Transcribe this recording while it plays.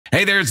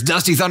Hey there, it's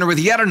Dusty Thunder with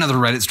yet another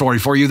Reddit story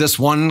for you. This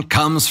one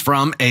comes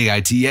from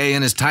AITA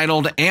and is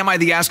titled, Am I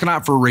the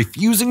Astronaut for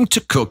Refusing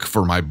to Cook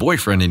for My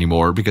Boyfriend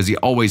Anymore Because He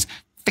Always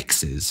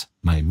Fixes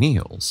My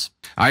Meals?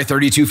 I,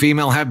 32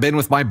 female, have been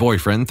with my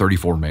boyfriend,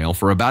 34 male,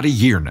 for about a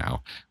year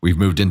now. We've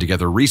moved in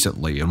together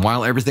recently, and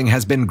while everything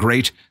has been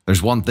great,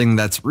 there's one thing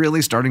that's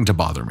really starting to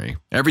bother me.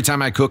 Every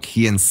time I cook,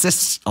 he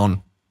insists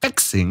on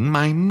fixing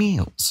my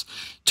meals.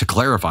 To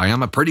clarify,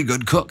 I'm a pretty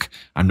good cook.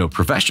 I'm no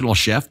professional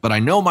chef, but I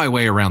know my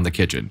way around the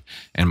kitchen,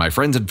 and my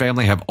friends and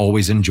family have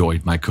always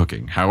enjoyed my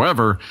cooking.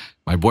 However,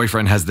 my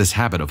boyfriend has this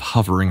habit of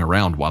hovering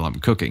around while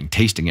I'm cooking,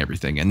 tasting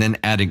everything, and then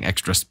adding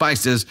extra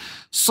spices,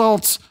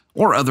 salts,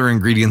 or other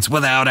ingredients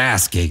without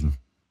asking.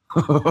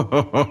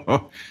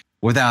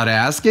 Without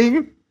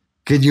asking?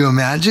 Can you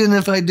imagine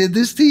if I did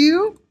this to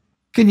you?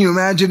 Can you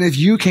imagine if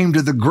you came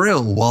to the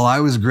grill while I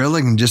was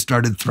grilling and just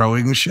started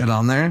throwing shit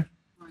on there?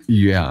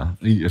 Yeah,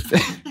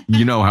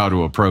 you know how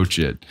to approach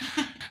it.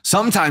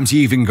 Sometimes he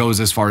even goes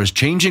as far as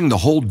changing the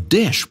whole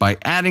dish by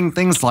adding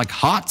things like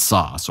hot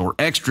sauce or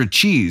extra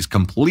cheese,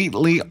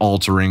 completely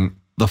altering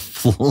the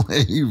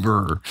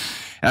flavor.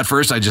 At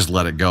first, I just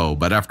let it go,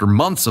 but after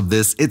months of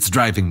this, it's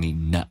driving me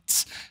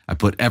nuts. I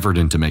put effort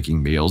into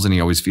making meals, and he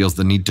always feels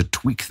the need to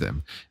tweak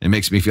them. It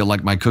makes me feel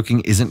like my cooking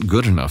isn't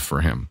good enough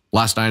for him.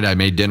 Last night, I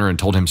made dinner and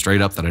told him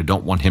straight up that I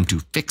don't want him to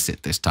fix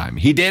it this time.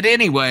 He did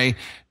anyway,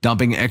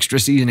 dumping extra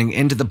seasoning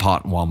into the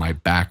pot while my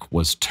back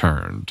was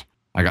turned.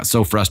 I got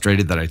so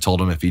frustrated that I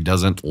told him if he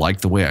doesn't like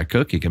the way I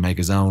cook, he can make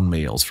his own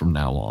meals from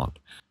now on.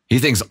 He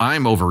thinks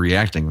I'm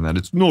overreacting and that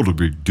it's not a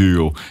big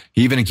deal.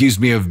 He even accused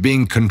me of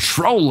being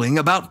controlling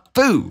about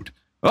food.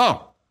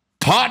 Oh,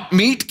 pot,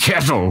 meat,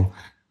 kettle.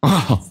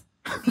 Oh.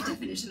 The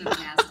definition of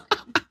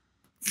gaslighting.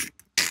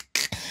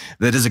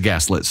 That is a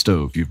gaslit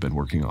stove you've been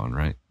working on,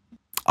 right?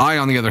 I,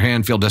 on the other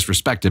hand, feel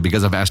disrespected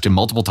because I've asked him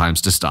multiple times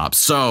to stop.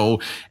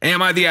 So,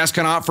 am I the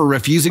astronaut for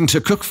refusing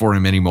to cook for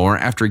him anymore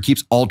after he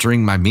keeps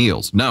altering my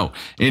meals? No.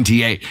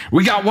 NTA.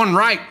 We got one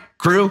right,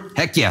 crew.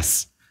 Heck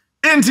yes.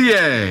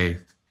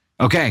 NTA.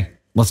 Okay,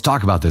 let's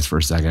talk about this for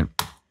a second.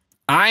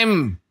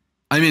 I'm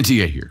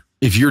NTA here.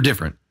 If you're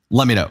different,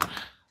 let me know.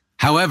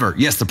 However,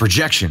 yes, the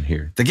projection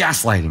here, the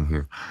gaslighting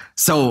here.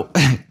 So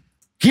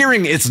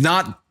hearing it's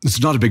not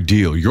a big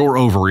deal. You're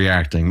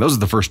overreacting. Those are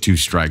the first two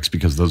strikes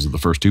because those are the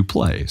first two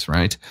plays,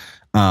 right?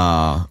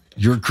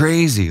 You're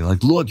crazy.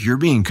 Like, look, you're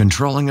being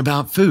controlling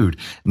about food.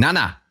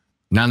 Nah.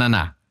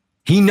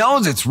 He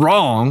knows it's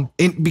wrong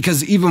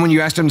because even when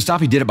you asked him to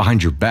stop, he did it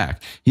behind your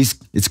back.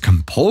 It's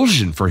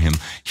compulsion for him.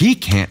 He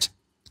can't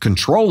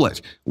control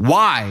it.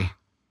 Why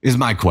is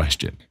my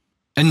question?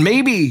 And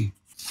maybe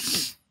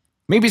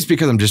it's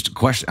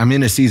because I'm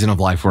in a season of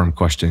life where I'm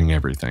questioning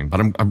everything.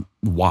 But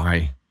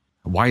why?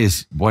 Why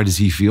does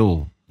he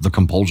feel the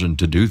compulsion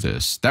to do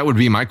this? That would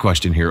be my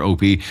question here,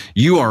 OP.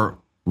 You are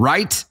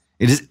right.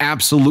 It is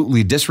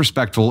absolutely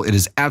disrespectful. It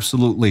is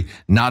absolutely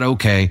not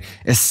okay,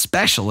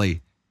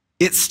 especially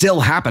it's still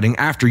happening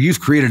after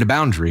you've created a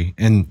boundary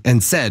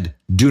and said,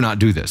 do not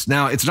do this.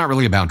 Now, it's not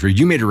really a boundary.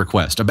 You made a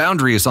request. A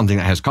boundary is something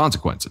that has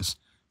consequences.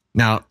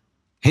 Now,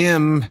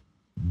 him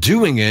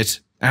doing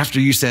it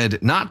after you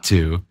said not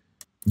to,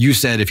 you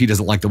said if he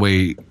doesn't like the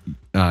way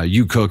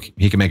you cook,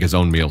 he can make his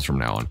own meals from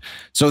now on.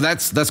 So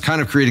that's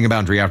kind of creating a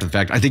boundary after the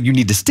fact. I think you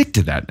need to stick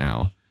to that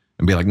now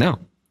and be like, no.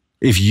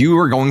 If you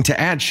are going to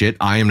add shit,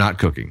 I am not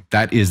cooking.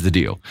 That is the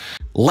deal.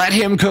 Let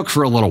him cook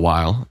for a little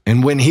while.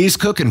 And when he's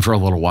cooking for a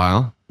little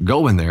while,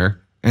 go in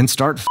there and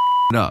start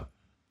it up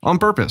on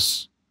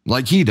purpose,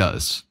 like he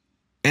does,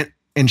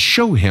 and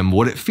show him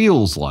what it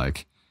feels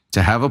like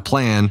to have a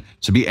plan,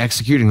 to be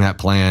executing that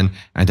plan,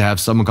 and to have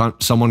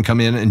someone come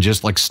in and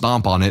just like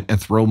stomp on it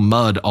and throw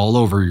mud all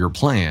over your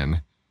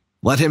plan.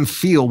 Let him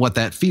feel what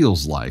that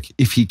feels like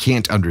if he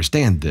can't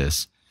understand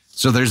this.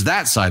 So there's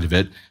that side of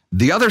it.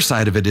 The other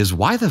side of it is,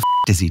 why the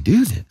does he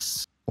do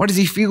this? Why does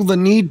he feel the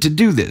need to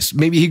do this?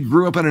 Maybe he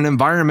grew up in an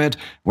environment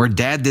where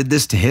dad did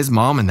this to his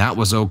mom and that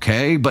was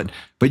okay. But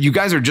you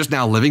guys are just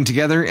now living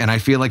together. And I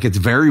feel like it's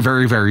very,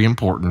 very, very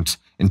important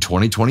in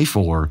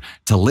 2024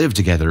 to live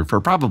together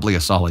for probably a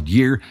solid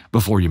year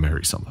before you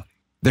marry somebody.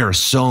 There are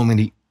so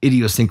many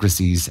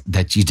idiosyncrasies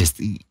that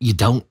you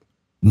don't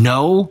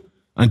know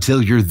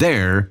until you're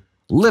there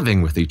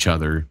living with each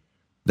other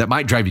that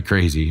might drive you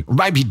crazy or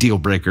might be deal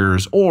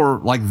breakers, or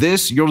like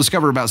this, you'll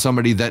discover about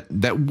somebody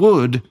that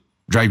would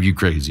drive you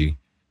crazy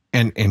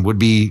and would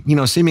be,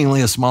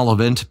 seemingly a small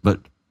event, but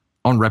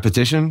on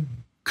repetition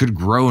could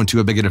grow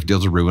into a big enough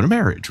deal to ruin a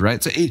marriage,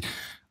 right? So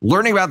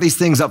learning about these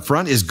things up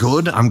front is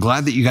good. I'm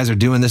glad that you guys are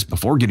doing this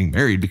before getting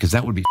married because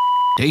that would be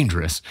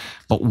dangerous.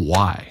 But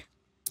why?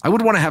 I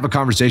would want to have a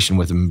conversation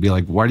with him and be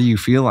like, why do you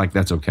feel like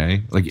that's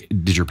okay? Like,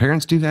 did your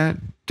parents do that?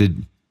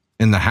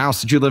 In the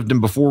house that you lived in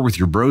before with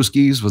your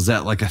broskies, was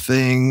that like a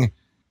thing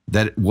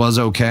that was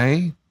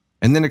okay?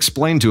 And then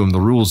explain to him the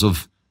rules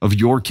of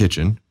your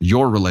kitchen,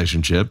 your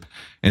relationship.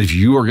 And if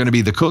you are going to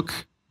be the cook,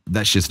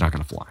 that shit's not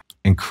going to fly.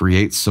 And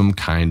create some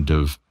kind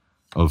of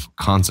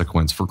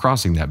consequence for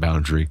crossing that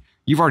boundary.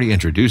 You've already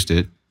introduced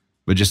it,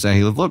 but just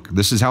say, look,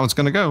 this is how it's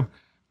going to go.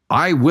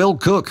 I will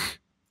cook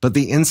But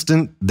the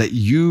instant that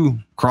you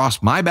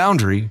cross my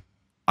boundary,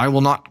 I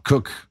will not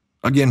cook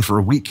again for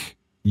a week.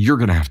 You're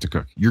going to have to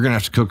cook. You're going to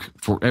have to cook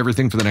for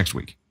everything for the next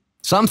week.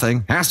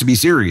 Something has to be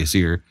serious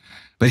here.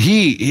 But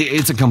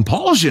it's a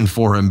compulsion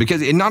for him,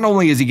 because not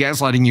only is he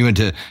gaslighting you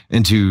into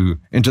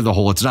the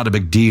whole "it's not a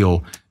big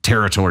deal"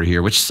 territory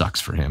here, which sucks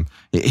for him.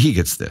 He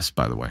gets this,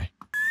 by the way.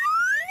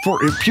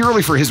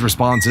 Purely for his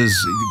responses,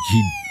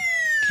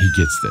 he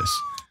gets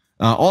this.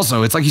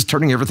 Also, it's like he's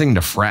turning everything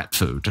into frat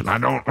food, and I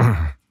don't.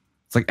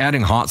 It's like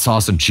adding hot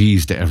sauce and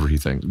cheese to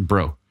everything,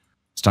 bro.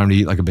 It's time to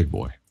eat like a big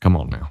boy. Come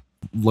on now,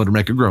 let her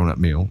make a grown-up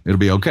meal. It'll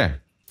be okay.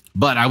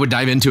 But I would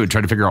dive into it,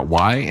 try to figure out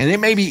why. And it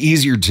may be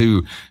easier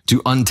to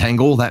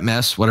untangle that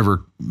mess,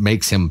 whatever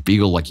makes him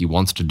feel like he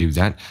wants to do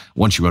that,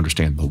 once you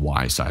understand the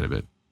why side of it.